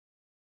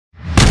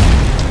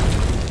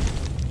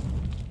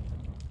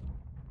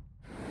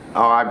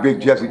All right, Big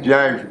Jesse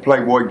James,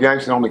 Playboy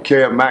Gangster on the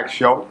Kev Mac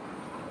show.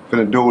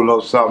 Finna do a little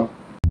something.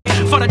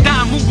 For the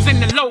dime moves and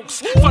the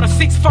lokes, for the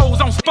 6-4s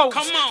on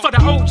spokes, for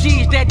the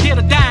OGs that did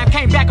a dime,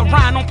 came back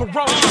around on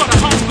parole, for the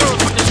homegirls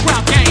with the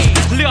scrap game,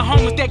 little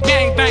homies that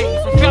gang bang,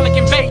 from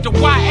Pelican Bay to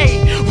YA,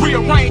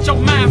 rearrange your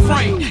mind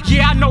frame.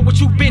 Yeah, I know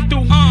what you been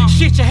through,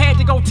 shit you had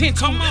to go tend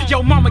to.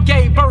 Your mama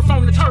gave birth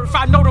on the turf,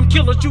 I know them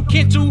killers you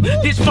kin to.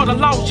 This for the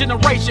lost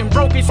generation,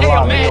 broke as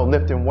hell, man.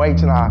 Lifting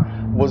weights and I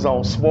was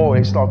on swole,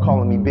 they start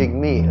calling me Big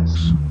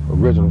Miz.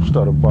 Original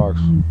stutter box,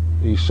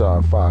 East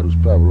Side Fighters,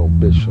 Pablo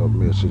Bishop,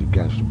 Mid City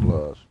Gangster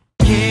Bloods.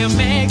 Kev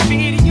Mac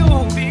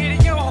video,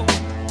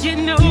 you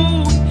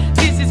know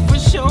this is for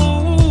sure.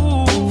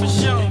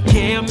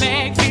 Kev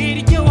Mac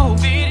video,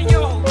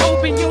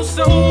 open your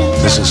soul.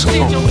 This is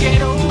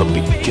the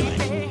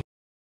beginning.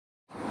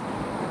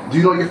 Do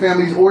you know your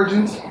family's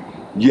origins?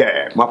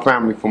 Yeah, my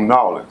family from New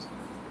Orleans.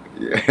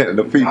 Yeah,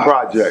 the Fee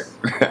Project.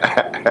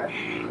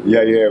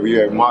 yeah.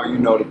 You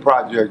know the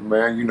project,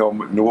 man. You know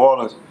New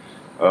Orleans,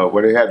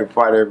 where they had to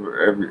fight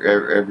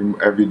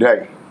every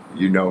day.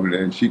 You know,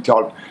 and she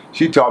taught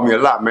me a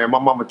lot, man. My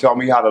mama taught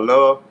me how to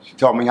love, she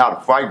taught me how to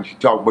fight, and she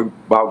taught me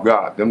about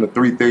God. Them the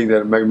three things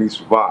that made me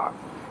survive.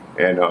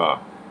 And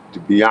to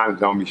be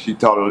honest on me, she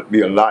taught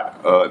me a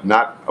lot,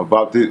 not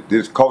about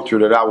this culture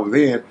that I was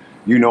in,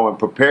 you know, and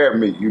prepared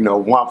me. You know,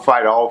 one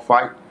fight, all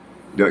fight.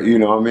 You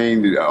know what I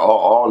mean?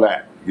 All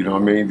that. You know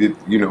what I mean?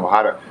 You know,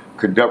 how to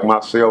conduct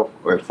myself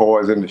as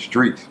far as in the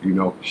streets. You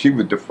know, she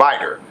was the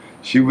fighter.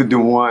 She was the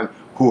one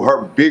who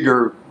her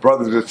bigger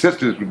brothers and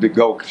sisters would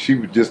go. She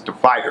was just a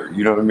fighter,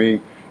 you know what I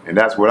mean? And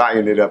that's what I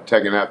ended up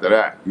taking after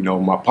that. You know,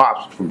 my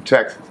pops from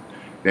Texas.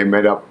 They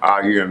met up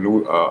out here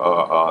in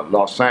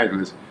Los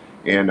Angeles,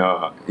 and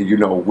you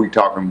know, we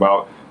talking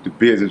about the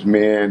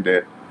businessmen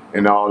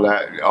and all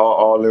that,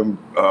 all them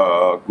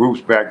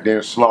groups back then,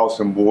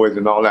 Slauson boys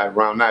and all that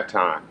around that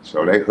time.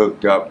 So they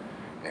hooked up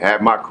and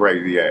had my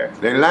crazy ass.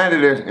 They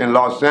landed in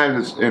Los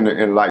Angeles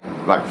in like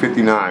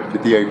 59,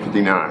 58,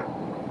 59.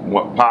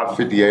 Pops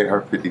 58,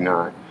 her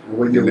 59.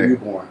 When year were you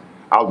born?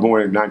 I was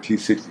born in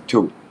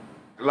 1962.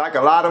 Like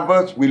a lot of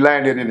us, we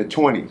landed in the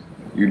 20s.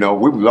 You know,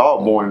 we was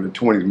all born in the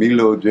 20s. Me,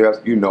 little Jess,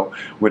 you know,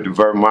 went to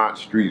Vermont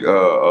Street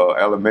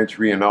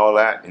Elementary and all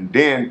that. And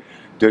then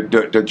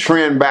the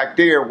trend back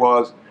there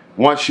was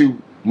once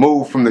you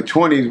move from the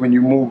 20s, when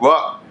you move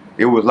up,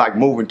 it was like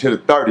moving to the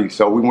 30s.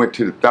 So we went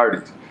to the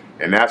 30s,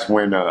 and that's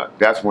when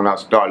I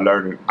started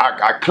learning.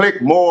 I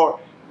clicked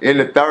more in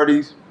the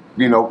 30s.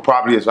 You know,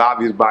 probably it's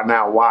obvious by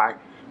now why,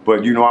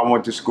 but you know, I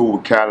went to school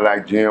with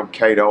Cadillac Jim,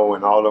 Cato,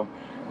 and all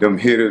them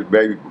hitters,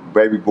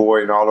 baby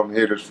boy, and all them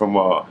hitters from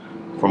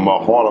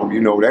Harlem. You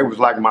know, they was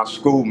like my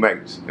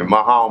schoolmates, and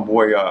my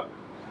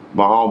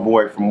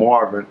homeboy from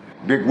Marvin,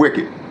 Big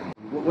Wicked.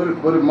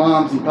 What did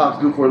moms and pops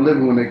do for a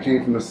living when they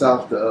came from the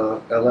South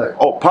to L.A.?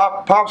 Oh,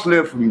 pops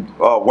lived from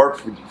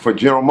worked for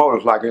General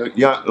Motors, like a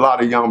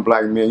lot of young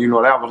black men. You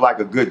know, that was like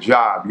a good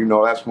job. You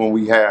know, that's when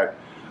we had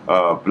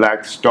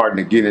blacks starting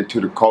to get into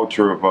the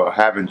culture of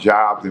having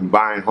jobs and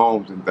buying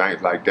homes and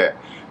things like that.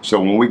 So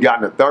when we got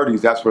in the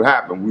 30s, that's what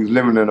happened. We was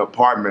living in an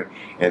apartment,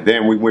 and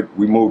then we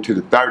moved to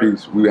the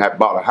 30s. We had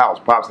bought a house.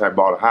 Pops had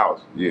bought a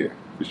house, yeah,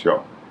 for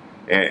sure.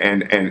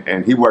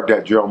 And he worked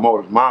at General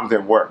Motors. Mom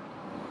didn't work.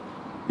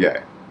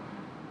 Yeah.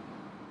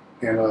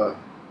 And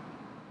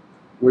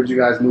where'd you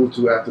guys move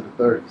to after the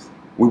 30s?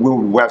 We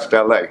moved to West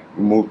LA.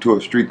 We moved to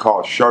a street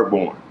called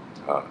Sherborne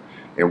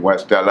in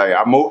West LA.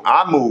 I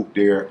moved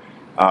there.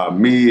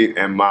 Me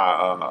and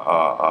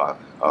my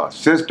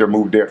sister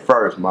moved there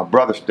first. My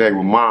brother stayed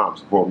with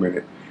Mom's for a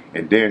minute,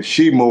 and then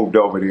she moved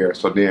over there.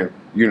 So then,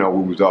 you know,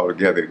 we was all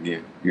together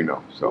again, you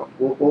know, so.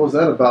 What was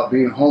that about,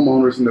 being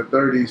homeowners in the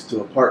 30s to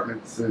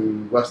apartments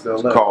in West LA?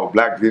 It's called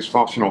Black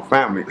Dysfunctional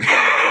Family.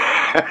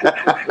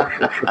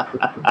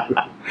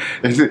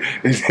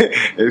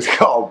 it's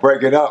called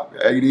Break It Up,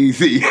 ain't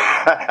easy.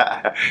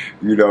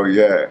 You know,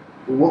 yeah.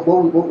 What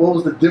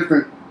was the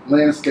different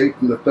landscape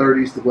from the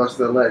 30s to West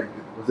LA?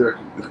 Was there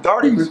the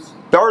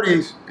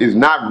 30s is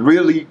not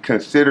really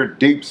considered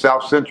deep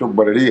South Central,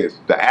 but it is.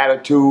 The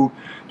attitude,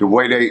 the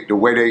way they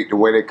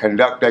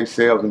conduct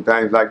themselves and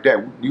things like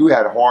that. You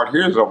had hard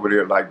hitters over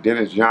there like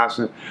Dennis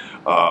Johnson,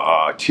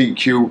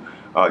 TQ,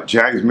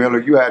 James Miller.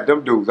 You had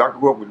them dudes. I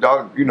grew up with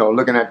dogs, you know,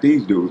 looking at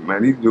these dudes,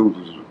 man. These dudes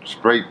was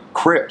straight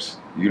Crips.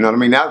 You know what I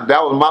mean? That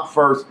was my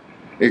first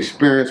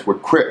experience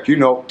with Crips. You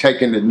know,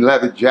 taking the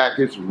leather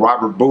jackets,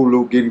 Robert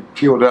Bulu getting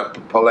killed up,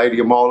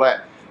 Palladium, all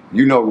that.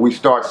 You know, we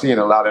start seeing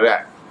a lot of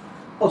that.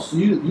 Oh, so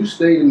you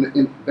stayed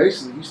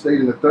basically you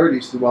stayed in the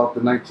 30s throughout the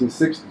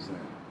 1960s then?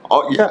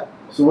 Oh yeah.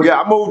 So yeah,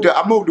 I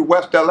moved to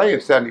West LA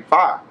in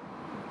 '75.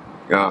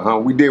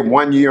 We did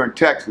 1 year in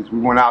Texas. We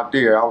went out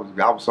there.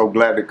 I was so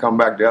glad to come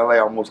back to LA. I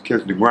almost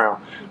kissed the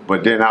ground.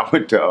 But then I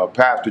went to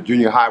Pastor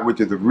Junior High,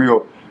 which is it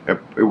was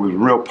a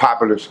real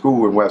popular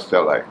school in West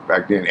LA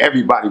back then.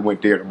 Everybody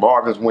went there. The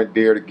Marvins went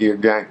there, the Gear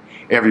Gang.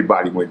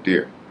 Everybody went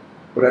there.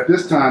 But at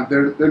this time,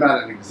 they're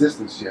not in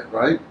existence yet,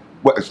 right?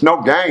 Well, it's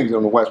no gangs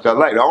in the West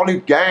LA. The only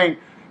gang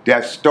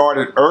that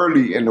started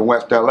early in the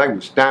West LA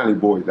was Stanley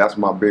Boys. That's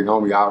my big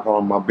homie. I call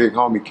him my big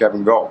homie,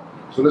 Kevin Go.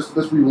 So let's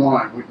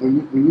rewind.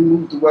 When you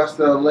moved to West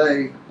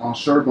LA on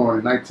Sherborne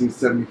in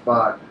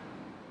 1975,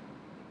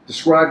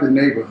 describe the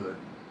neighborhood.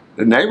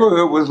 The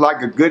neighborhood was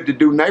like a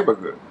good-to-do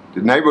neighborhood.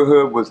 The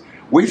neighborhood was,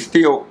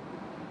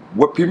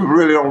 what people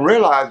really don't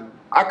realize,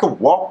 I could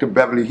walk to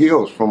Beverly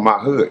Hills from my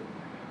hood.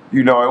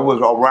 You know, it was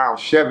around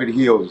Chevy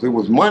Hills. There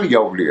was money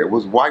over there. It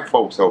was white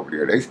folks over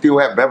there. They still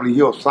have Beverly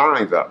Hills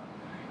signs up.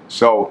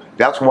 So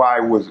that's why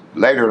it was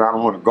later, and I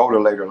don't want to go to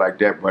later like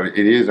that, but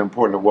it is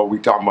important to what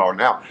we're talking about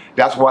now.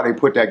 That's why they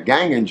put that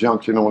gang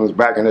injunction on us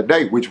back in the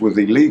day, which was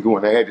illegal,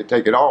 and they had to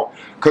take it off.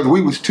 Because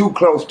we was too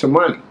close to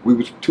money. We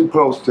was too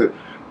close to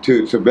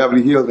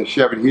Beverly Hills and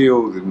Chevy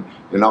Hills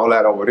and all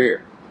that over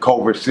there.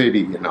 Culver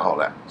City and all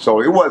that. So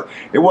it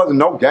wasn't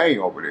no gang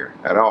over there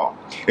at all.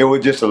 It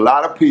was just a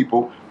lot of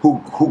people who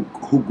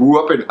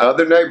grew up in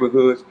other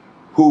neighborhoods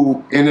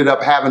who ended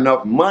up having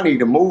enough money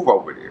to move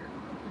over there.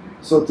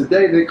 So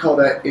today they call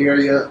that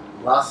area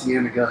La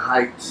Cienega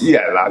Heights.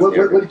 Yeah, La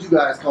Cienega. What did you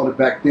guys call it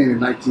back then in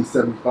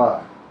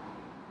 1975?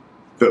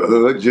 The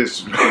hood,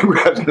 just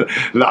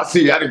La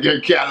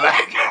Cienega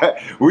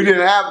Cadillac. We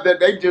didn't have that.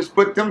 They just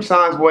put them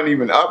signs wasn't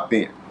even up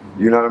then.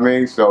 You know what I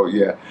mean? So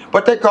yeah,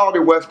 but they called it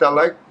West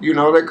LA. You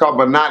know, they called,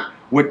 but not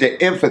with the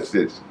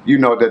emphasis, you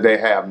know, that they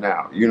have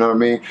now. You know what I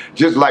mean?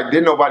 Just like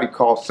didn't nobody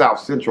call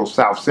South Central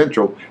South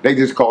Central. They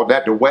just called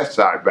that the West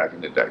Side back in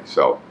the day.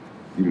 So,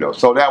 you know,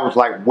 so that was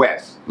like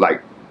West,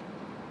 like.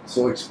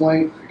 So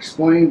explain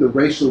the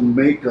racial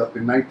makeup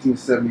in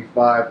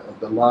 1975 of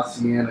the La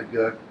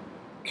Cienega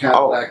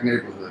Cadillac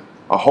neighborhood.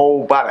 A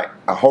whole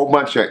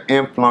bunch of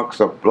influx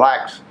of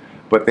blacks,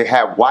 but they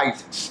have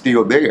whites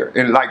still there.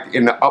 And like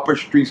in the upper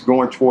streets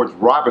going towards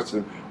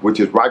Robertson, which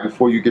is right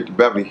before you get to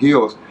Beverly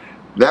Hills,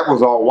 that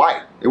was all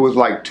white. It was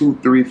like 2,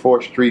 3,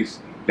 4 streets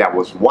that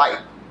was white,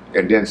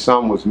 and then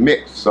some was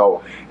mixed.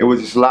 So it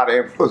was just a lot of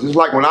influence. It's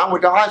like when I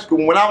went to high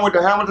school. When I went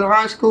to Hamilton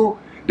High School,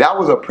 that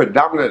was a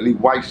predominantly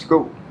white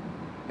school.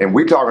 And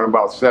we're talking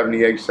about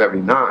 78,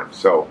 79.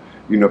 So,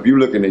 you know, if you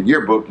look in the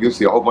yearbook, you'll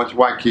see a whole bunch of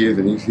white kids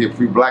and you see a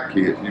few black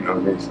kids, you know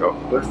what I mean? So,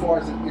 but as far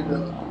as in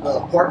the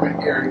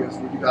apartment areas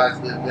where you guys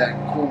lived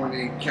at,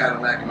 Corning,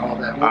 Cadillac, and all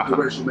that, what's the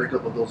racial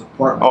makeup of those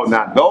apartments?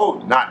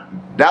 Oh,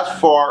 that's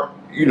far,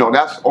 you know,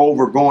 that's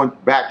over going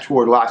back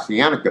toward La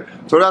Cienega.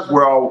 So that's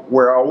where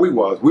all we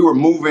was. We were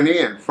moving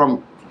in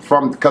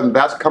because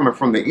that's coming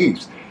from the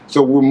east.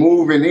 So we're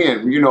moving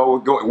in, you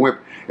know,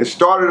 it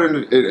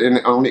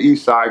started on the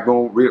east side,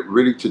 going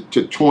really to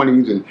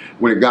 20s, and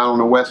when it got on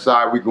the west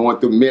side, we're going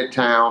through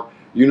Midtown,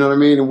 you know what I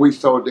mean? And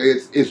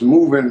it's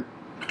moving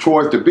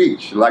towards the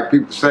beach, like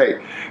people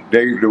say.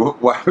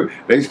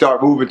 They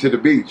start moving to the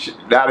beach.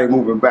 Now they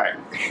moving back.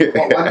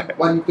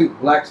 Why do you think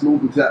blacks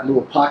moved into that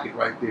little pocket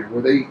right there?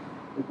 What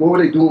were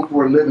they doing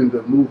for a living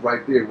to move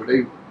right there? Were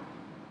they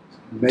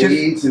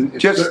maids for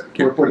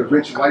the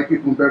rich white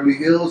people in Beverly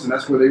Hills, and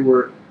that's where they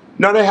were?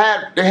 No, they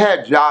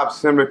had jobs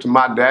similar to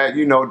my dad,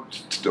 you know,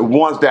 the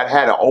ones that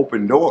had an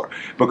open door.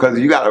 Because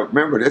you got to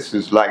remember, this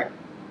is like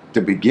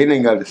the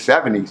beginning of the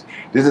 70s.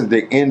 This is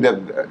the end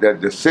of the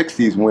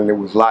 60s when there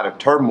was a lot of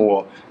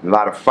turmoil, a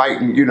lot of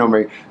fighting, you know what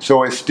I mean?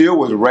 So it still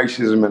was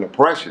racism and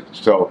oppression.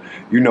 So,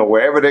 you know,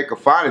 wherever they could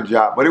find a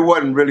job, but it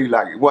wasn't really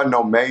like, it wasn't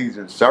no maids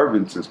and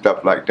servants and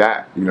stuff like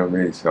that, you know what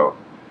I mean? So,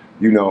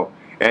 you know,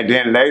 and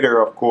then later,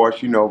 of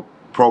course, you know,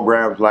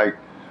 programs like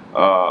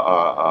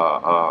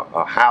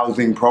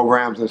housing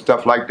programs and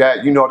stuff like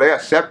that, you know, they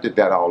accepted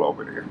that all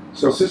over there.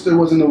 So since there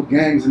wasn't no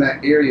gangs in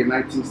that area in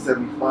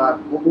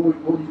 1975, what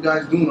were you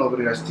guys doing over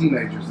there as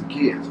teenagers and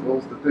kids? What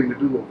was the thing to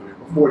do over there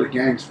before the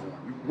gangs formed?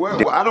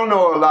 Well, I don't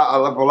know a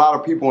lot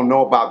of people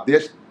know about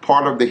this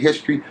part of the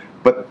history,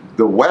 but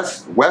the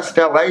West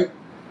LA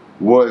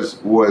was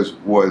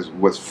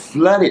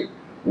flooded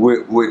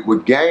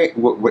with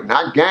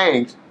not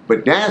gangs,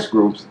 but dance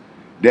groups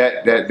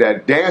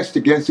that danced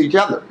against each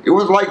other. It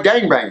was like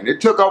gangbanging. It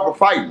took over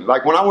fighting.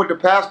 Like when I went to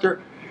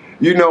pastor,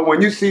 you know,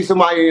 when you see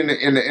somebody in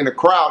the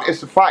crowd,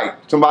 it's a fight.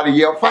 Somebody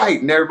yell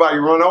fight, and everybody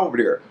run over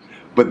there.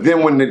 But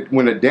then when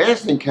the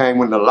dancing came,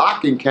 when the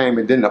locking came,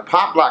 and then the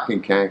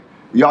poplocking came,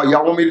 y'all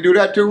want me to do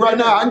that too right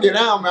now? I can get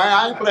down, man.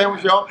 I ain't playing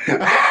with y'all.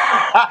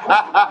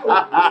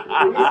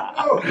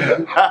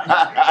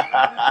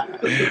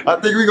 I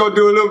think we're gonna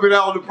do a little bit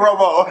on the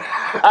promo.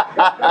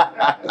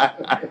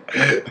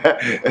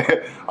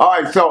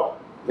 All right, so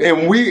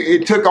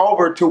it took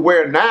over to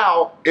where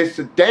now it's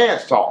a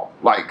dance off,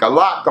 like a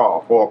lock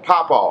off or a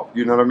pop off,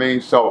 you know what I mean?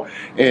 So,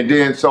 and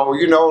then, so,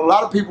 you know, a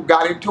lot of people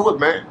got into it,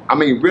 man. I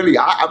mean, really,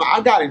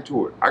 I got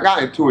into it. I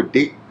got into it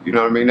deep, you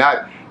know what I mean?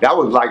 That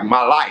was like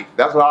my life.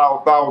 That's what I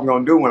thought I was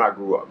gonna do when I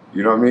grew up.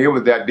 You know what I mean? It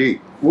was that deep.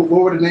 What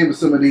were the name of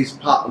some of these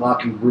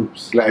pop-locking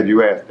groups? Glad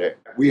you asked that.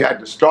 We had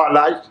the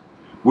Starlights,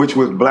 which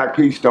was Black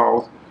Pea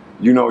Stones.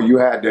 You know, you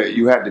had the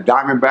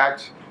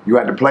Diamondbacks. You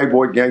had the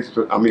Playboy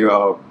Gangster.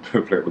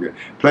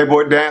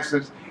 Playboy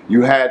Dancers.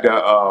 You had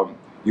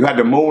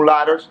the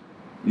Moonlighters.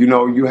 You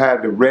know, you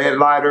had the Red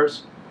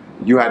Lighters.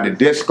 You had the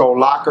Disco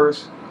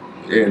Lockers,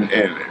 and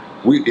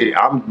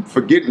I'm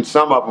forgetting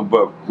some of them,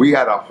 but we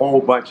had a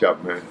whole bunch of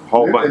them, man.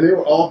 Whole bunch. And they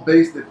were all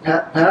based at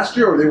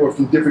Pasture, or they were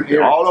from different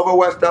areas? All over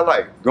West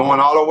LA, going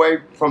all the way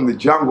from the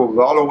jungles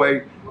all the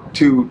way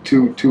to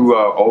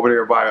over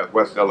there by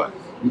West LA.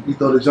 You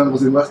thought the jungle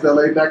was in West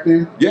LA back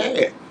then?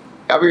 Yeah.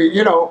 I mean,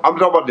 you know, I'm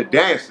talking about the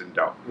dancing,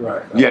 though.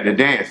 Right. Yeah, the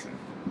dancing.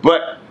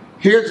 But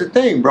here's the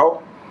thing,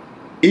 bro.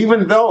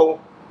 Even though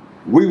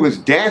we was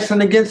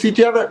dancing against each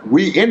other,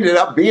 we ended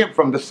up being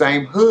from the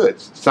same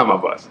hoods, some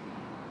of us.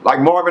 Like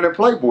Marvin and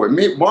Playboy.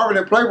 Marvin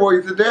and Playboy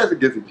used to dance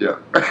against each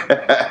other.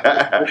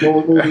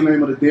 What was the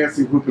name of the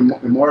dancing group in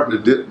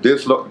Marvin? The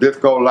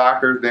Disco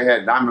Lockers. They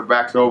had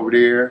Diamondbacks over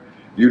there.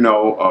 You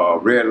know,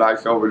 Red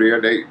Lights over there.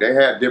 They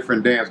had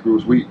different dance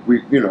groups. We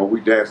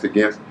danced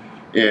against.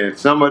 And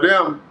some of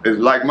them is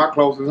like my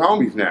closest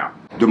homies now.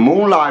 The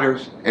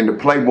Moonlighters and the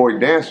Playboy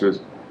Dancers,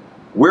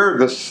 we're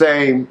the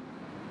same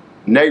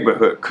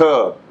neighborhood,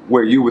 Cub,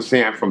 where you were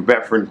saying from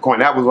Bedford and Coin.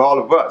 That was all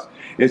of us.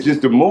 It's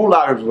just the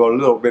Moonlighters were a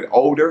little bit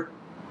older,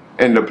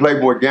 and the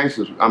Playboy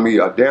Dancers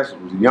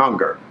was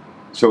younger.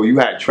 So you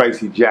had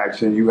Tracy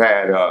Jackson, you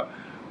had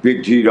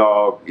Big G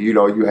Dog, you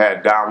know, you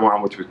had Don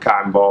Juan, which was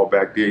Cotton Ball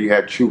back there. You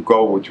had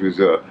Chuco, which was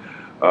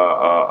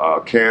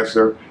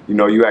Cancer. You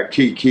know, you had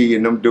Kiki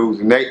and them dudes,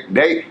 and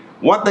they.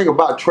 One thing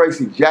about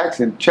Tracy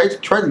Jackson, Tracy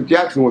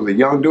Jackson was a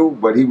young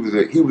dude, but he was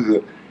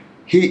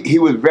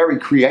very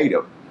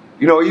creative.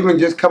 You know, even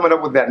just coming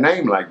up with that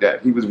name like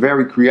that, he was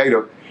very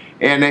creative.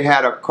 And they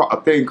had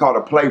a thing called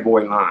a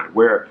Playboy line,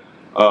 where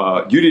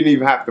you didn't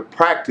even have to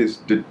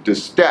practice the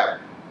step.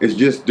 It's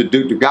just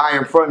the guy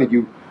in front of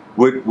you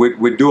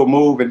would do a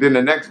move, and then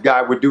the next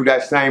guy would do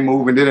that same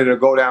move, and then it'll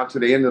go down to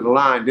the end of the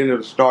line, then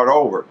it'll start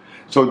over.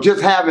 So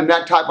just having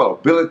that type of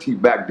ability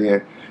back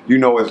then, you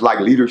know, it's like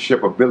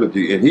leadership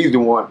ability, and he's the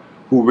one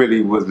who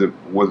really was the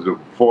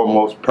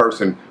foremost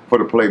person for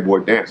the Playboy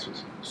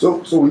Dancers. So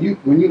when you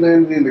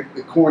landed in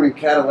the Corning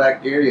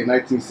Cadillac area in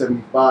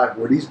 1975,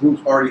 were these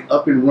groups already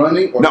up and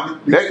running, or no,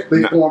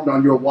 they formed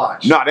on your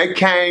watch? No, they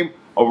came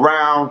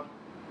around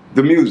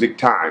the music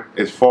time,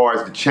 as far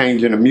as the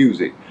change in the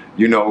music.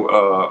 You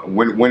know,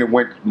 when it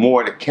went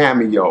more to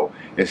Cameo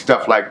and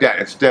stuff like that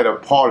instead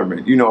of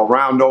Parliament. You know,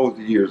 around those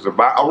years,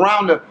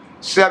 around the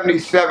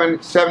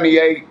 77,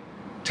 78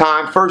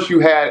 time. First you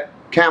had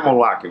Camel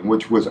Locking,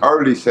 which was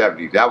early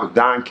 70s. That was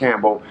Don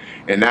Campbell,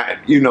 and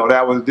that, you know,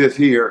 that was this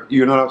here,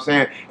 you know what I'm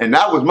saying? And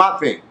that was my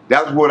thing.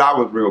 That's what I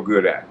was real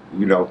good at,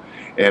 you know.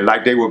 And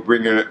like they were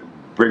bringing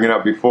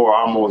up before,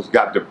 I almost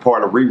got the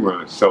part of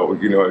reruns. So,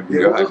 you know.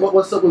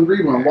 What's up with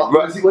rerun?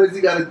 What does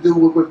he got to do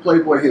with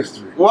Playboy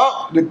history?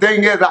 Well, the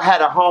thing is, I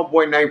had a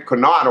homeboy named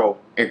Canado,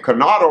 and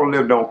Canado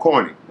lived on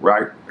Corning,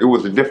 right? It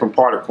was a different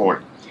part of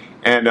Corning.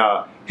 And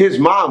his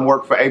mom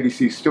worked for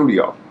ABC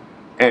Studio,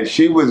 and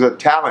she was a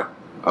talent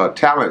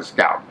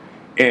scout.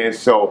 And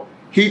so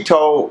he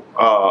told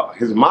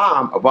his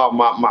mom about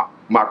my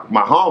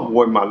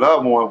homeboy, my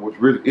loved one, which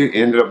really, it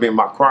ended up being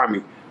my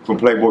crimey from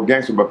Playboy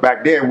Gangster. But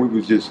back then we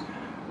was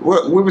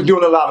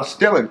doing a lot of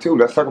stealing too.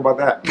 Let's talk about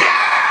that.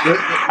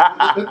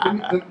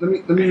 let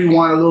me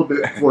rewind a little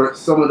bit for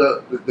some of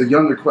the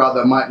younger crowd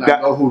that might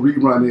not know who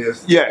Rerun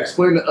is. Yeah.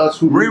 Explain to us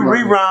who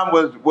Rerun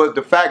was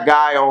the fat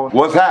guy on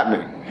What's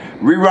Happening.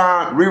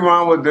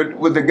 Rerun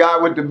was the guy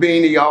with the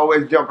beanie,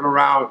 always jumping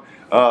around.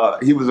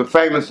 He was a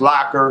famous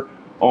locker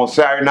on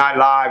Saturday Night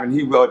Live, and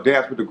he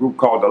danced with a group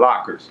called the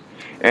Lockers.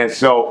 And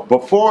so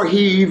before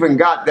he even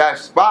got that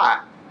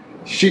spot,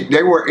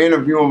 they were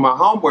interviewing my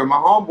homeboy. My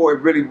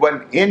homeboy really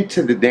wasn't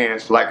into the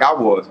dance like I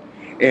was,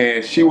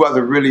 and she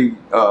wasn't really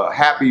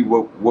happy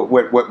with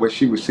what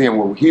she was seeing,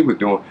 what he was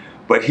doing.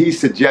 But he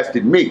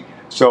suggested me.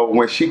 So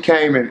when she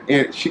came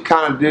and she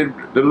kind of did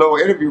the little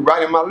interview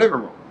right in my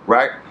living room,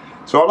 right?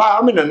 So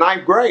I'm in the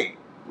 9th grade,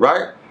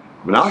 right?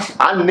 But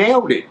I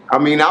nailed it. I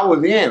mean,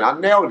 I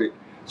nailed it.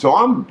 So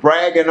I'm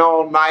bragging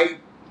all night,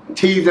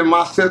 teasing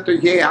my sister,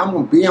 yeah, I'm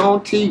going to be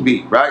on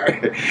TV,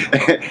 right?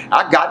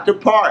 I got the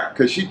part,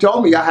 because she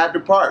told me I had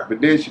the part.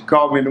 But then she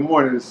called me in the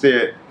morning and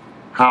said,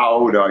 how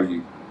old are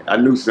you? I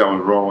knew something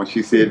was wrong.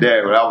 She said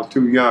that, but I was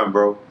too young,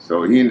 bro.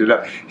 So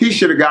he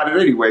should have got it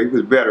anyway. He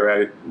was better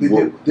at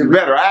it.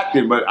 Better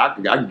acting, but I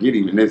can get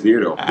him in this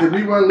here, though. Did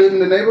Rerun live in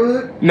the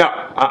neighborhood? No,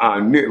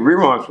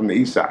 Rerun's from the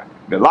east side.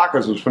 The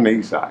Lockers was from the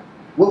east side.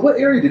 What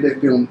area did they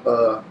film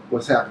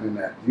What's Happening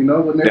at? Do you know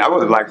what neighborhood? That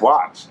was like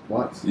Watts.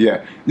 Watts.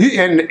 Yeah.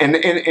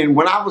 And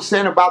when I was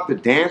saying about the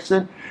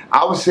dancing,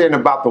 I was saying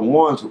about the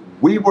ones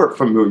we were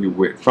familiar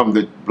with, from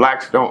the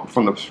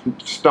from the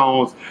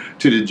Stones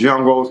to the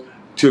Jungles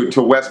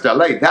to West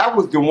LA. That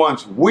was the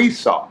ones we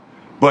saw.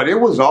 But it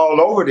was all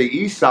over the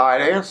east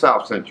side and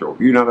South Central.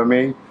 You know what I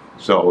mean?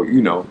 So,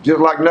 you know, just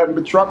like nothing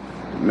but trouble.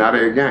 Now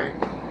they're a gang.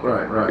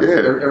 Right.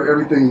 Yeah.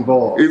 Everything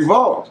evolves.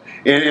 Evolves.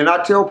 And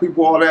I tell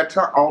people all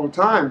the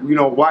time, you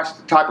know, watch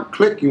the type of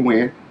clique you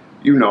in,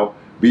 you know,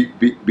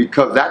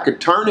 because that could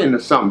turn into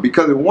something.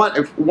 Because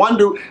if one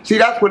dude, see,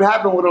 that's what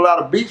happened with a lot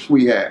of beefs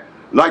we had.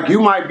 Like,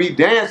 you might be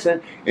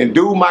dancing and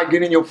dude might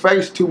get in your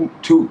face too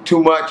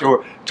much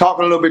or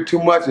talking a little bit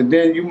too much, and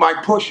then you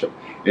might push him.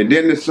 and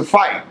then it's a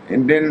fight,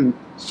 and then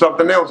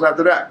something else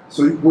after that.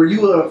 So were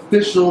you an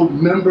official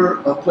member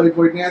of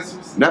Playboy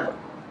Dancers? Never.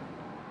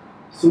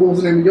 So what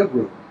was the name of your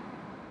group?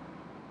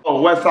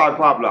 Oh, Westside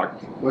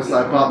Poplocking.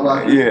 Westside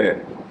Poplocking? Yeah.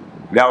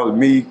 That was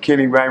me,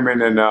 Kenny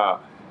Raymond, and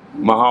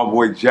my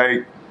homeboy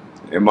Jake,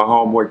 and my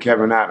homeboy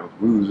Kevin Adams.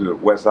 We was the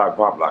Westside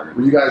Poplocking.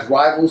 Were you guys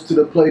rivals to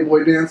the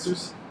Playboy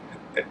Dancers?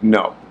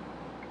 No.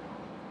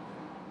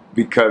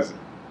 Because,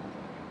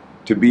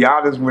 to be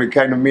honest, when it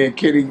came to me and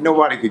Kenny,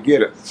 nobody could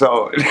get us.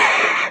 So,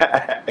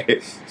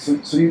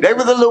 they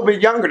was a little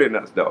bit younger than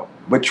us though.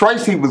 But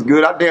Tracy was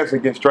good. I danced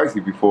against Tracy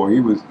before. We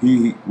went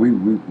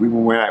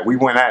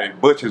at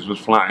it. Butchers was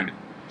flying it.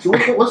 So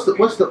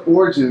what's the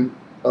origin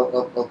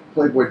of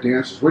Playboy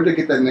Dancers? Where did they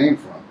get that name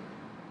from?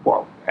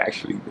 Well,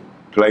 actually,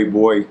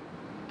 Playboy,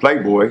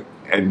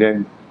 and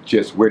then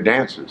just we're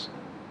dancers.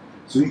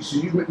 So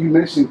you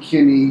mentioned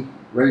Kenny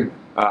Raymond.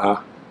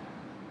 I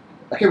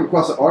came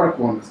across an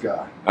article on this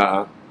guy.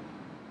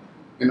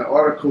 In the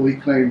article, he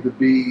claimed to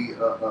be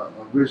an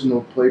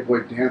original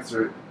Playboy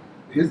dancer.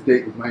 His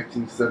date was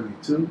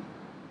 1972,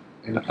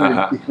 and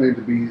he claimed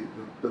to be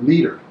the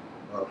leader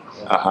of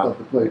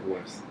the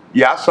Playboys.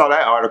 Yeah, I saw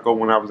that article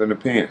when I was in the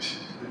pen.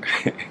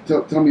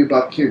 Tell me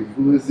about Kenny.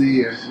 Who is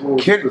he, and what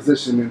was his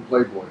position in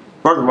Playboy?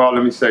 First of all,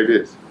 let me say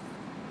this.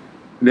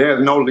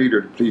 There's no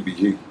leader to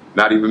PBG,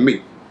 not even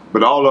me.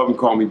 But all of them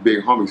call me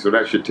Big Homie, so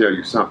that should tell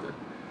you something.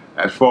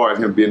 As far as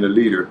him being the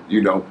leader,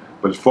 you know.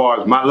 But as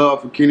far as my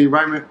love for Kenny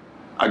Raymond,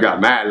 I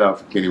got mad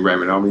love for Kenny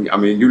Raymond. I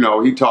mean, you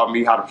know, he taught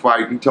me how to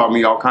fight. He taught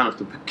me all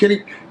kinds of stuff.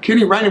 Kenny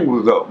Raymond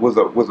was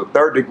a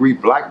third-degree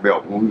black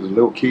belt when we was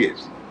little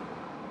kids.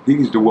 He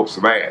used to whoop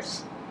some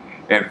ass.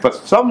 And for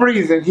some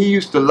reason, he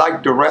used to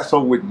like to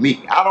wrestle with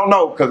me. I don't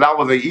know, because I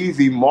was an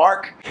easy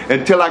mark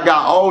until I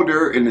got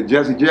older and the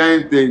Jesse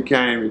James thing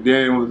came, and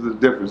then it was a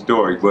different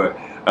story. But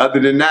other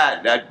than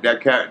that,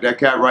 that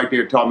cat right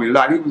there taught me a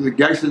lot. He was a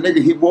gangster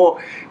nigga.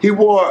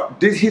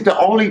 He's the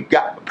only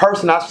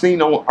person I've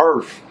seen on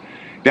earth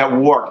that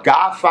wore a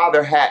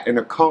Godfather hat and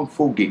a Kung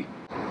Fu gi.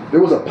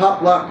 There was a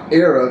pop lock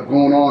era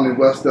going on in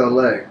West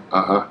LA.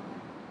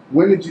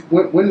 When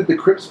did the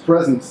Crips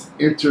presence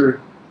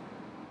enter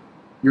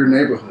your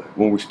neighborhood?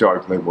 When we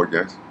started Playboy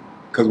Gangster.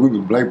 Because we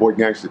was Playboy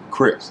Gangster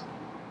Crips.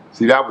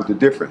 See, that was the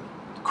difference.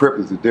 The Crip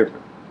is the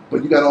difference.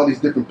 But you got all these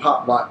different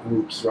pop lock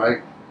groups,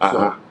 right?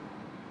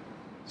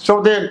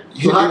 So then...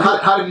 So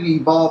how did it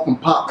evolve from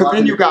pop lock? Because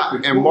then you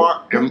got...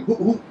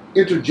 Who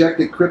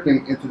interjected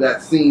Cripping into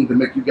that scene to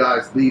make you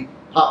guys leave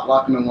pop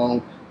locking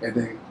alone and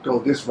then go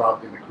this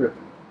route into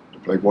Cripping? The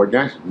Playboy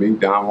Gangster, me,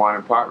 Don Juan,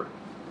 and Pirate.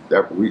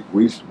 That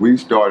we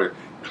started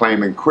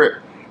claiming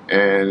Crip.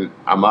 And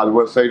I might as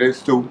well say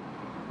this too.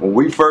 When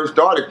we first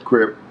started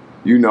Crip,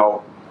 you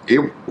know,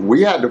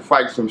 we had to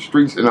fight some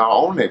streets in our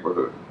own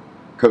neighborhood.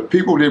 Because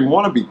people didn't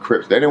want to be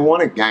Crips. They didn't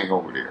want a gang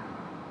over there.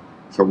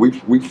 So we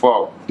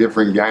fought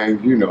different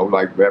gangs, you know,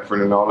 like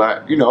Bedford and all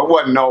that. You know, it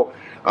wasn't no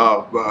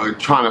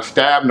trying to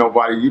stab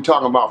nobody. You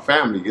talking about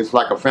family. It's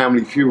like a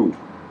family feud.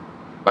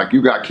 Like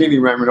you got Kenny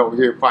Raymond over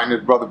here fighting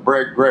his brother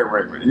Greg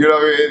Raymond. You know,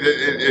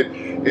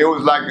 it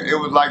was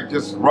like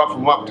just rough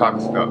him up type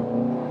of stuff.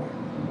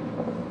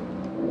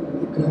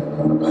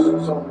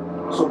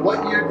 So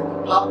what year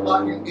did pop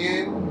locking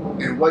end,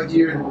 and what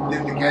year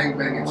did the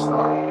gangbanging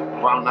start?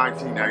 Around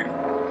 1980,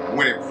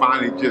 when it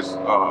finally just,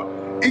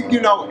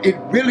 you know, it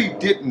really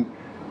didn't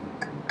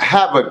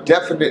have a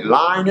definite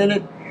line in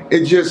it.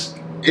 It just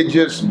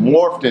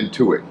morphed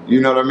into it. You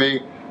know what I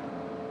mean?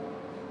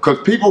 Because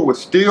people were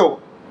some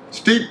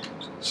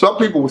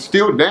people were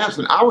still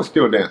dancing. I was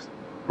still dancing,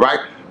 right?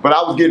 But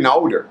I was getting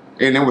older,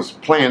 and it was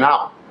playing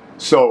out.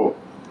 So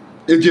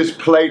it just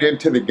played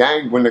into the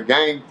gang. When the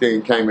gang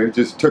thing came in, it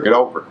just took it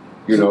over,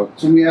 you know.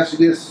 So let me ask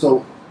you this.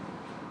 So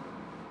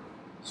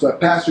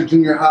at Pastor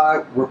Junior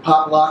High, we're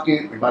pop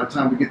locking, and by the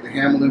time we get to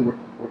Hamilton, we're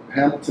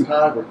Hamilton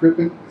High, we're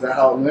Cripping? Is that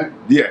how it went?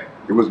 Yeah,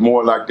 it was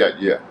more like that,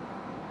 yeah.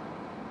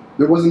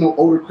 There wasn't no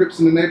older Crips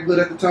in the neighborhood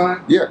at the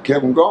time? Yeah,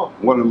 Kevin Gall,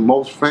 one of the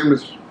most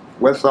famous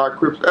Westside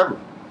Crips ever.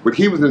 But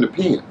he was in the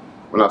pen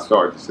when I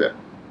started the set.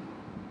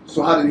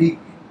 So how did he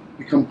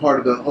become part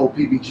of the whole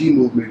PBG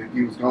movement if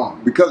he was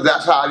gone? Because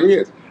that's how it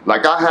is.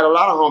 Like, I had a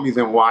lot of homies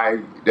in YA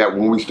that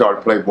when we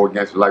started Playboy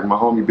Gangster, like my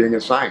homie Big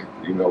Insane,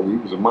 you know, he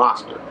was a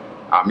monster.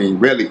 I mean,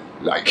 really,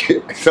 like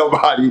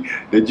somebody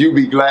that you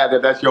be glad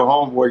that that's your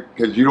homeboy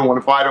because you don't want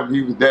to fight him.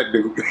 He was that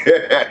dude.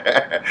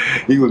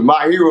 He was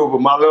my hero,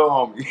 but my little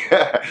homie.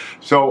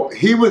 So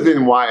he was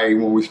in YA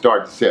when we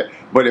started the set.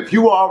 But if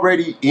you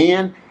already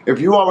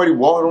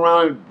walking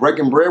around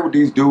breaking bread with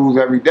these dudes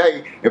every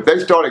day, if they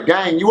start a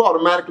gang, you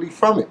automatically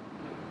from it.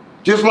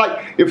 Just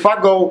like if I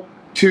go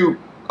to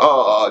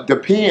the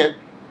pen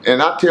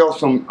and I tell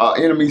some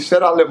enemies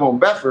said I live on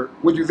Bedford,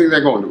 what do you think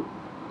they're gonna do?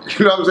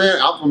 You know what I'm saying?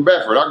 I'm from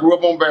Bedford. I grew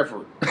up on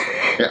Bedford.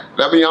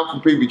 That means I'm from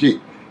PBG.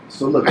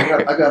 So look,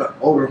 I got an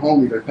older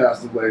homie that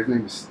passed away. His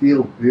name is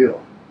Steel Bill.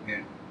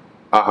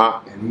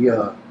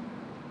 And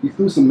he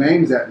threw some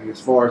names at me as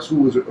far as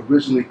who was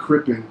originally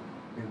Cripping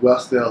in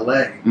West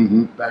LA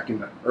back in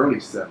the early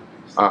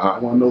 70s. names. I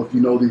want to know if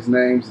you know these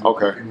names.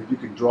 And, and if you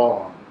can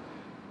draw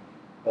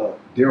on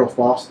Daryl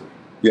Foster.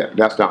 Yeah,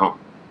 that's the homie,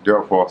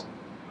 Daryl Foster.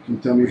 Can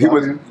you tell me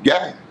about him?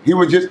 Yeah, he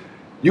was just.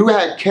 You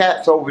had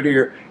cats over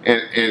there,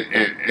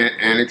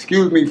 and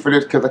excuse me for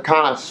this because I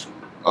kind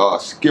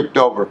of skipped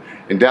over,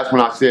 and that's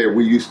when I said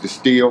we used to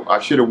steal. I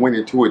should have went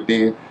into it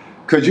then,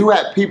 because you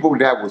had people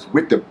that was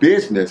with the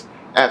business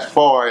as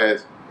far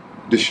as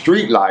the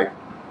street life,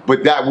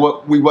 but that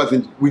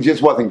we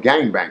just wasn't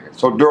gangbanging.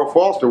 So Daryl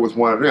Foster was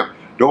one of them.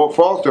 Daryl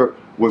Foster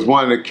was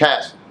one of the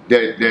cats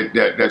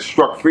that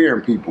struck fear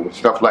in people and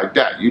stuff like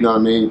that. You know what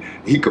I mean?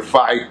 He could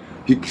fight,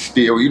 he could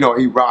steal. You know,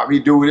 he rob, he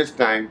do his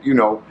thing. You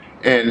know.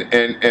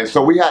 And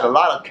so we had a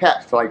lot of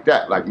cats like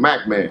that, like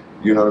Mac Man,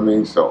 you know what I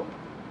mean? So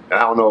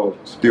I don't know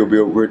if Still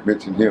Bill Rick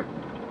mentioned him.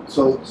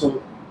 So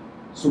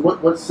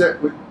what set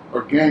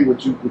or gang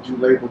would you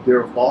label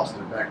Daryl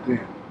Foster back then?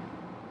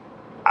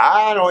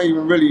 I don't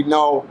even really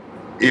know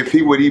if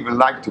he would even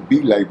like to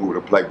be labeled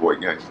a Playboy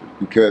Gangster,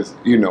 because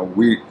Daryl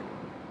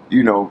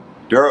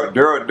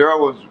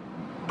was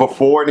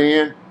before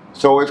then,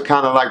 so it's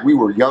kind of like we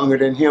were younger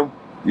than him,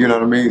 you know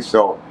what I mean?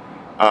 So,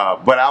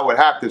 but I would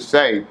have to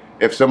say,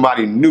 if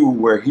somebody knew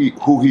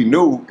who he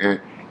knew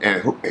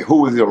and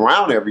who was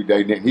around every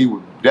day, then he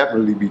would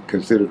definitely be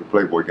considered a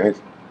Playboy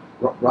Gangster.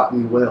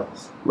 Rodney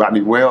Wells.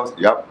 Rodney Wells,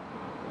 yep.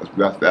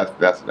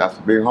 That's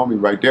a big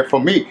homie right there for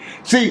me.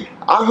 See,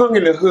 I hung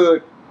in the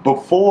hood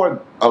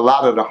before a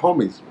lot of the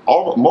homies.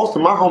 Most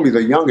of my homies are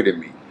younger than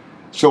me.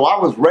 So I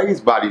was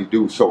raised by these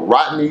dudes. So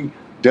Rodney,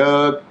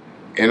 Doug,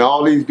 and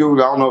all these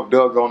dudes, I don't know if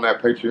Doug's on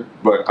that picture,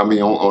 but I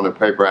mean on the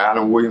paper,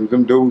 Adam Williams,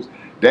 them dudes,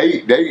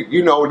 they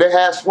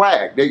had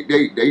swag.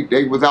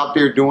 They was out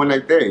there doing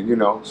their thing, you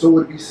know. So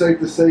would it be safe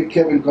to say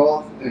Kevin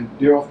Goff and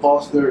Daryl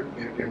Foster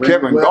and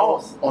Kevin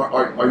Goff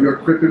are your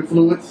Crip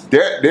influence?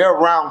 They're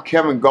around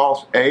Kevin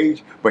Goff's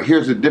age, but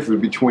here's the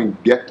difference between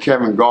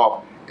Kevin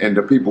Goff and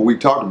the people we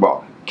talked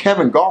about.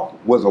 Kevin Goff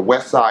was a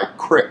West Side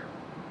Crip.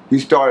 He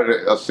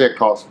started a set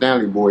called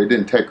Stanley Boy. It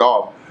didn't take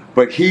off,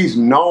 but he's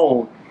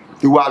known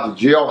throughout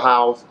the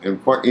jailhouse, and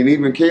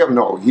even Kev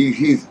knows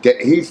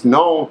he's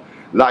known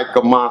like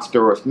a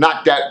monster, or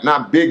not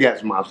big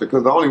as monster,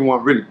 because the only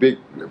one really big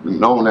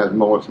known as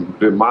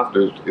the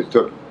monster is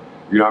Tookie.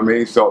 You know what I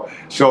mean? So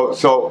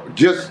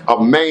just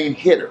a main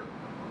hitter,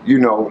 you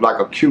know, like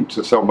a Cutes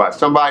or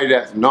somebody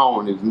that's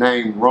known, his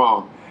name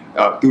wrong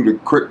through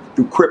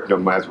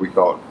Cryptum, as we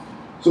call it.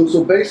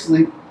 So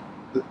basically,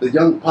 the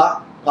young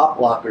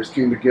Poplocking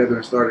came together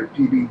and started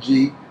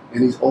PBG,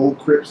 and these old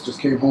Crips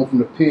just came home from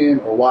the pen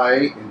or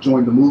YA and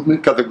joined the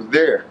movement? Because it was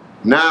there.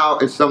 Now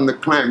it's something to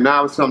claim.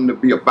 Now it's something to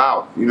be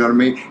about. You know what I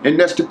mean? And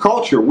that's the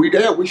culture. We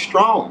there. We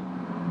strong.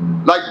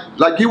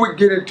 Like you would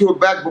get into it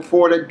back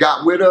before they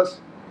got with us,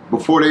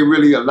 before they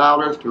really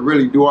allowed us to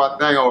really do our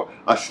thing, or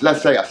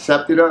let's say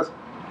accepted us.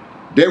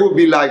 They would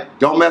be like,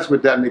 don't mess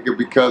with that nigga,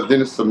 because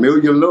then it's a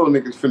million little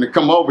niggas finna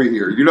come over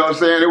here. You know what I'm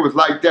saying? It was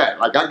like that.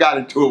 Like I got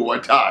into it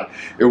one time,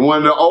 and one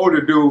of the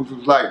older dudes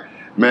was like,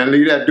 man,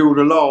 leave that dude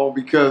alone,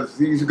 because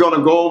he's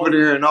gonna go over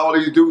there and all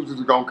these dudes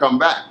is gonna come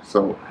back.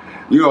 So,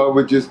 you know, it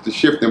was just the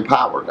shift in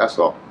power, that's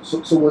all. So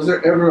was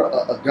there ever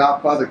a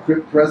Godfather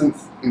Crip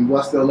presence in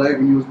West LA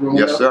when you was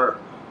growing up? Yes, sir.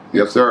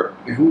 Yes, sir.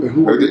 And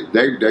who were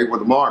they were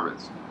the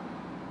Marvins.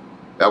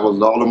 That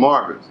was all the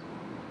Marvins.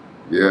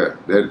 Yeah,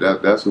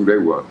 that's who they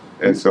were.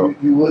 And so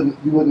you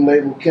wouldn't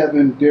label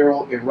Kevin,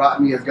 Daryl, and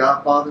Rodney as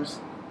Godfathers?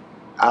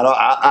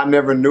 I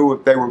never knew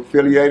if they were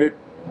affiliated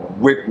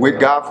with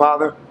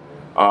Godfather.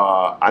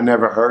 I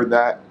never heard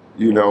that,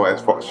 you know,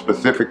 as far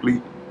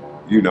specifically,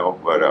 you know,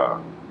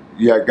 but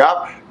yeah,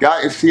 God.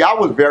 See, I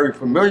was very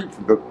familiar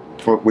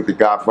with the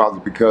Godfather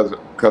because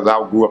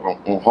I grew up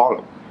on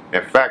Harlem.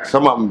 In fact,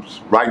 some of them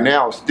right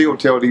now still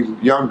tell these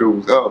young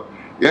dudes, "Oh,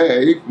 yeah,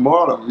 he's from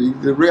Harlem.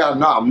 He's the real."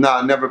 No,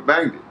 I never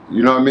banged it.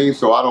 You know what I mean?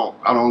 So I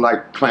don't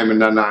like claiming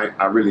that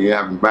I really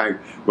haven't banged.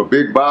 But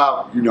Big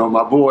Bob, you know,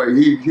 my boy,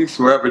 he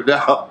swear it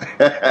down.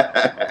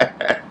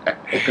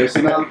 Okay,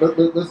 so now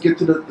let's get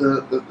to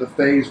the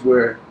phase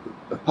where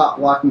the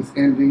Poplocking's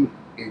ending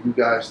and you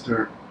guys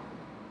turn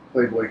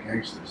Playboy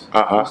Gangsters.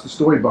 What's the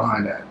story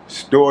behind that?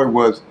 Story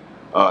was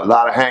a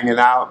lot of hanging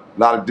out, a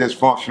lot of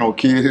dysfunctional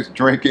kids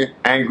drinking,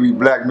 angry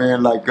black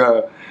men like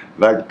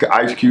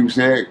Ice Cube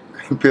said,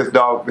 pissed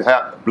off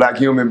black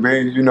human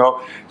beings, you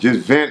know, just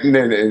venting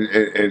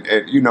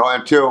and you know,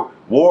 until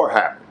war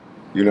happened.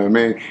 You know what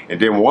I mean? And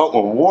then when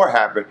war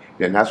happened,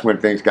 then that's when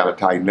things got to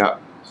tighten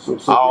up. So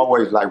I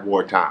always like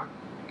wartime.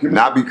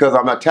 Not because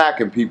I'm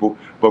attacking people,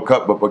 but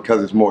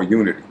because it's more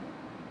unity.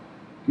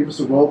 Give us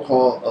a roll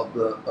call of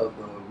the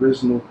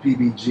original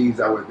PBGs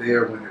that were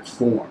there when it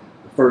formed,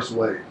 the first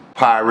wave.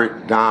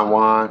 Pirate, Don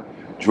Juan,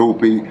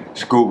 Droopy,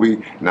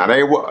 Scooby. Now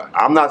they were.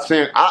 I'm not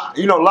saying.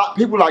 You know, a lot of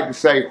people like to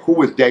say who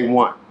was day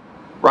one,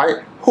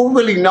 right? Who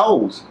really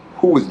knows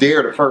who was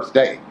there the first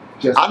day?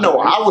 I know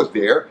I was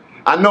there.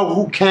 I know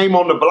who came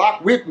on the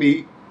block with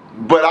me,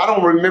 but I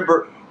don't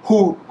remember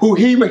who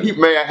he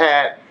may have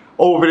had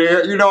over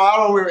there. You know, I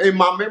don't, in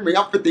my memory,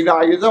 I'm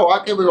 59 years old. I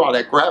can't remember all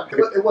that crap.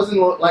 It wasn't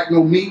like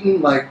no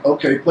meeting, like,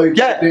 okay, Playboy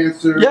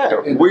Dancer and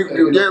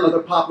other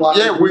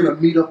Poplocking, we're going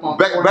to meet up on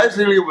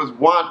basically, it was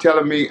Juan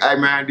telling me, hey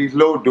man, these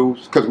little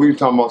dudes, because we were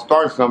talking about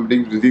starting some of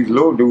these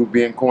little dudes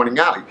being Corning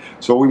Alley.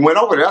 So we went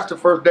over there. That's the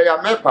first day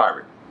I met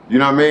Pirate. You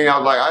know what I mean? I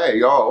was like,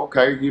 hey, oh,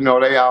 okay, you know,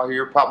 they out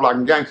here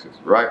Poplocking gangsters,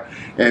 right?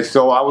 And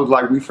so I was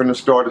like, we finna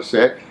start a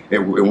set,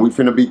 and we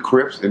finna be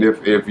Crips, and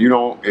if you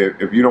don't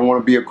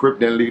want to be a Crip,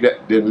 then leave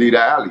the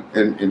alley.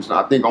 And so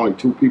I think only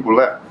 2 people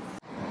left.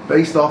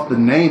 Based off the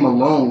name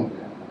alone,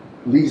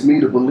 leads me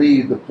to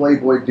believe the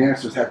Playboy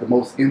Dancers had the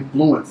most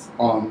influence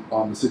on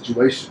the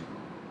situation.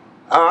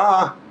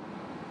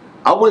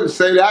 I wouldn't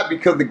say that,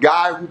 because the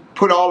guy who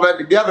put all that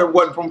together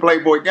wasn't from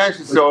Playboy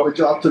Gangster. So but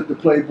y'all took the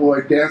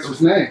Playboy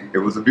Dancer's name. It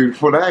was a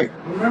beautiful name.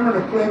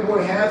 Remember the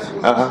Playboy hats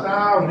was the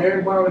style, and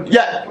everybody was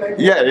Playboy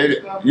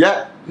stuff?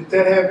 Yeah. Did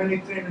that have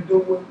anything to do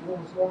with what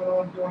was going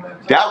on during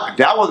that time?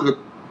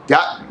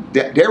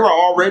 They were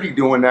already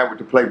doing that with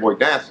the Playboy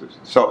Dancers.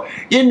 So,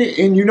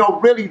 and you know,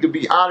 really, to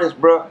be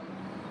honest, bro,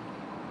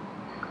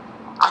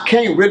 I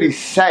can't really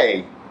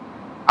say.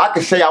 I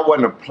could say I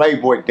wasn't a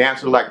Playboy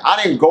dancer. Like,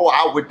 I didn't go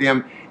out with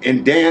them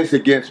and dance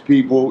against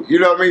people, you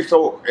know what I mean?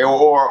 So,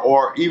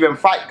 or even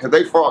fight, because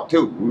they fought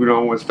too, you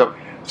know, and stuff.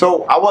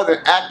 So I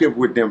wasn't active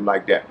with them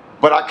like that.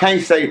 But I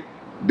can't say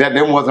that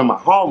them wasn't my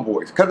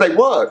homeboys, because they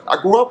was.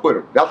 I grew up with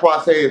them. That's why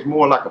I say it's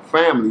more like a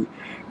family,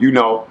 you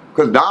know,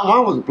 because Don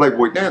Juan was a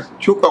Playboy dancer.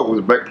 Chuco was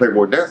a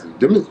Playboy dancer.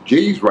 Them is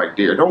G's right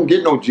there. Don't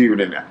get no G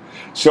than that.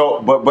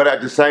 So, but at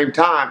the same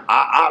time,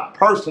 I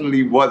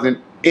personally wasn't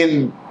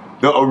in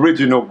the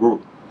original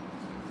group.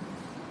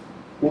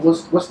 Well,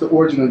 what's the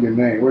origin of your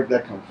name? Where did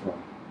that come from?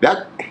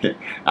 That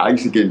I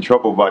used to get in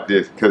trouble about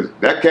this, because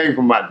that came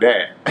from my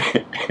dad.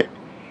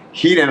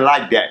 He didn't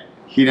like that.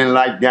 He didn't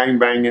like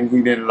gangbanging.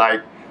 He didn't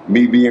like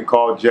me being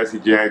called Jesse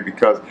James,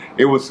 because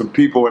it was some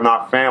people in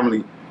our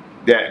family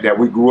that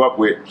we grew up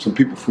with, some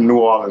people from New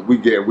Orleans. We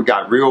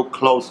got real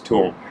close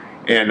to them.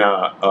 And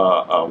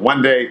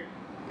one day,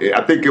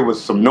 I think it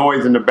was some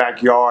noise in the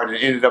backyard, and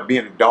it ended up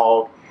being a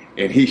dog.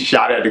 And he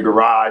shot at the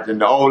garage,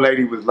 and the old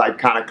lady was like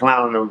kind of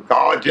clowning him,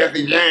 called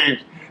Jesse James.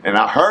 And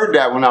I heard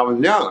that when I was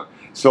young.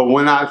 So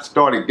when I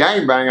started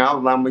gangbanging, I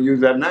was like, I'm gonna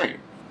use that name.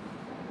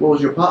 What was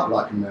your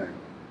Poplocking name?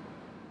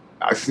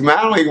 I see, man,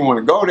 I don't even want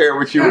to go there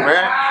with you,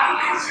 man.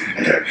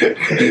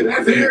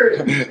 That's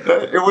weird.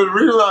 It was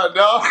Rerun,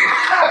 dog.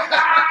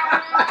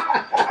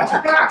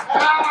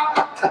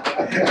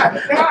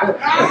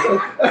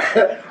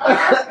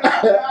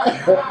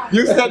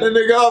 You set the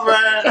nigga up,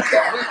 man.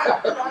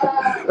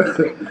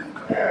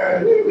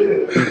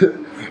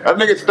 That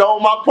nigga stole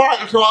my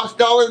partner, so I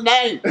stole his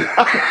name.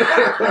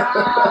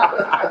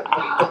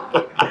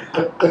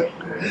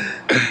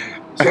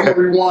 So I'm gonna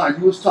rewind.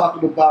 You was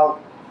talking about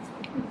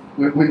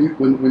when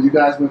you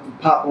guys went from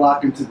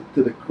Poplocking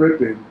to the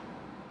Crippin',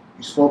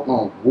 you spoke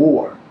on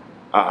war.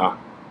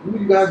 Who were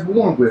you guys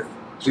born with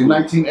in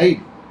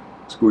 1980?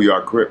 School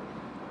Yard Crips.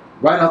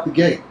 Right out the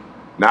gate.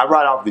 Not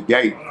right off the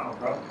gate.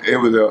 It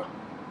was a.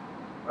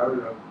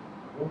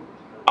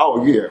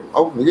 Oh yeah.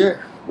 Oh yeah.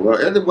 Well,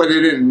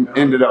 everybody didn't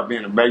ended up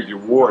being a major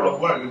war.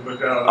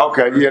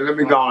 Okay, yeah. Let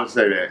me go on and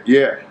say that.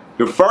 Yeah,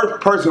 the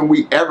first person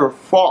we ever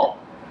fought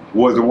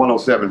was the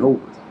 107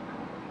 Hoovers.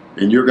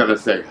 And you're gonna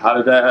say, how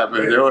did that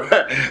happen?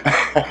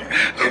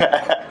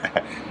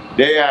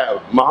 They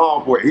had my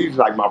homeboy. He's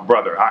like my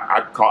brother.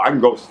 I can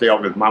go stay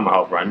over at his mama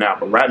house right now.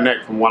 But right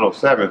next from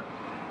 107,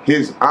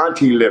 his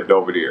auntie lived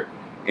over there,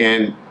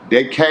 and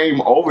they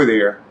came over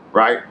there,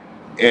 right,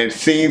 and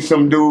seen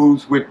some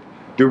dudes with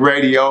the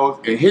radios.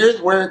 And here's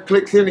where it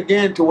clicks in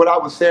again to what I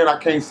was saying. I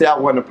can't say I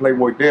wasn't a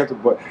Playboy dancer,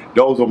 but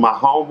those are my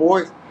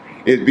homeboys.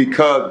 Is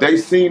because they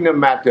seen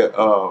them at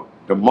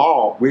the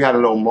mall. We had a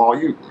little mall.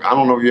 I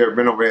don't know if you ever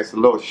been over there. It's a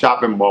little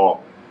shopping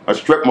mall, a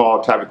strip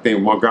mall type of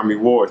thing, Montgomery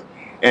Ward.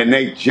 And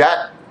they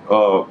jacked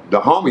the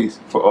homies,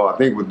 I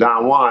think it was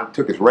Don Juan,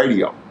 took his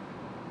radio,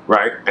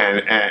 right?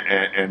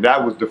 And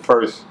that was the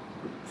first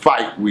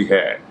fight we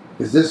had.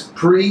 Is this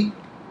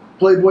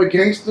pre-Playboy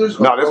Gangsters?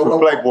 No, this was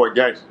Playboy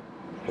Gangsters.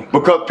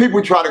 Because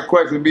people try to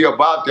question me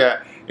about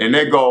that, and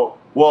they go,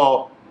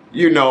 well,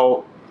 you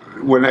know,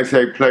 when they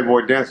say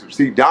Playboy Dancers.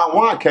 See, Don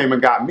Juan came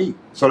and got me.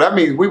 So that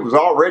means we was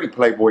already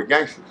Playboy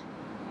Gangsters.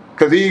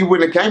 Because he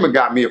wouldn't have came and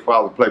got me if I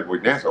was a Playboy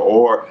dancer,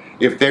 or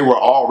if they were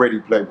already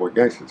Playboy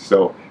Gangsters.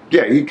 So,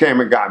 yeah, he came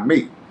and got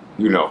me,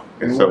 you know.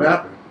 And so what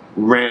happened?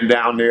 We ran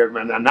down there,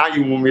 man. Now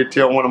you want me to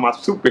tell one of my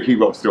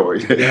superhero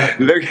stories. Yeah.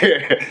 Look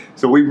here.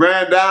 So we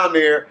ran down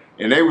there,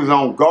 and they was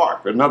on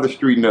Garth, another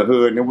street in the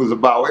hood, and it was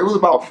about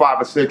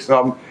 5 or 6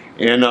 of them.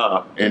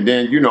 And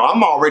then, you know,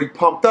 I'm already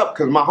pumped up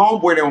because my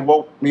homeboy done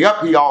woke me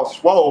up. He all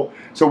swole.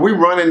 So we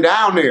running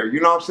down there, you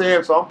know what I'm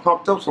saying? So I'm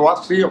pumped up. So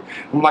I see him.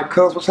 I'm like,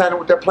 cuz, what's happening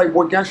with that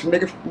Playboy Gangster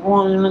nigga?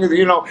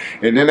 You know?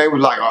 And then they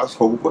was like, oh, it's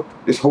Hoover.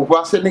 It's Hoover.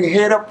 I said, nigga,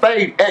 head up,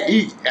 fade.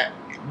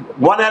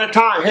 One at a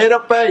time, head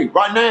up, fade,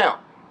 right now.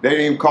 They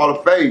didn't even call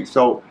it fade.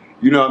 So,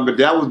 you know, but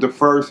that was the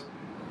first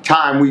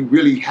time we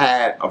really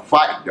had a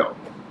fight, though.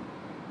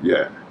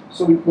 Yeah.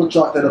 So we'll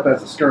chalk that up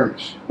as a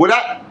skirmish. Well,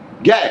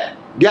 yeah,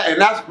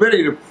 and that's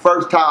really the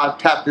first time I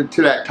tapped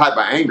into that type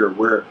of anger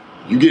where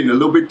you're getting a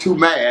little bit too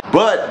mad.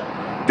 But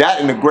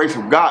that and the grace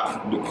of God,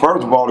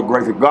 first of all, the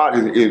grace of God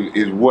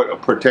is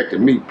what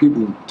protected me.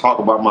 People talk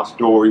about my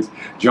stories,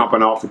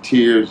 jumping off of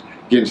tears,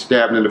 getting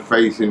stabbed in the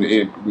face, and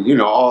you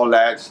know, all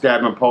that,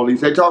 stabbing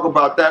police. They talk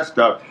about that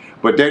stuff,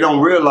 but they don't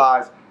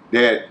realize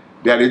that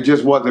it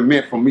just wasn't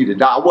meant for me to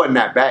die. I wasn't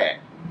that bad.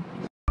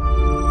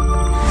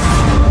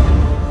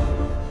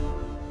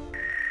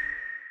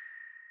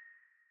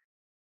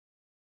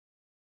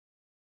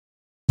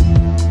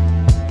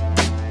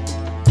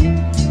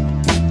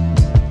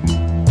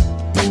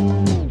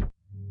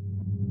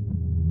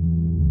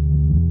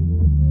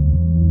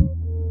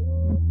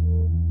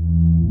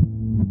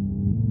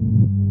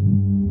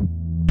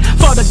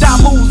 For the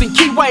Damus and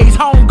Keyways,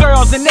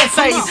 homegirls and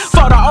essays.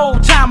 For the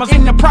old timers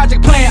in the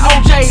project playing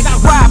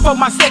OJs. Ride for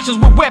my sections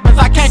with weapons,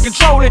 I can't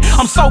control it.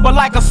 I'm sober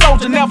like a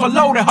soldier, never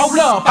loaded. Hold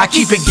up, I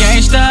keep it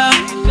gangsta,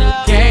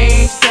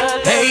 hey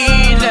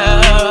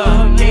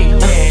love,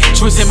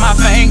 twisting my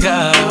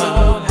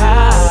finger.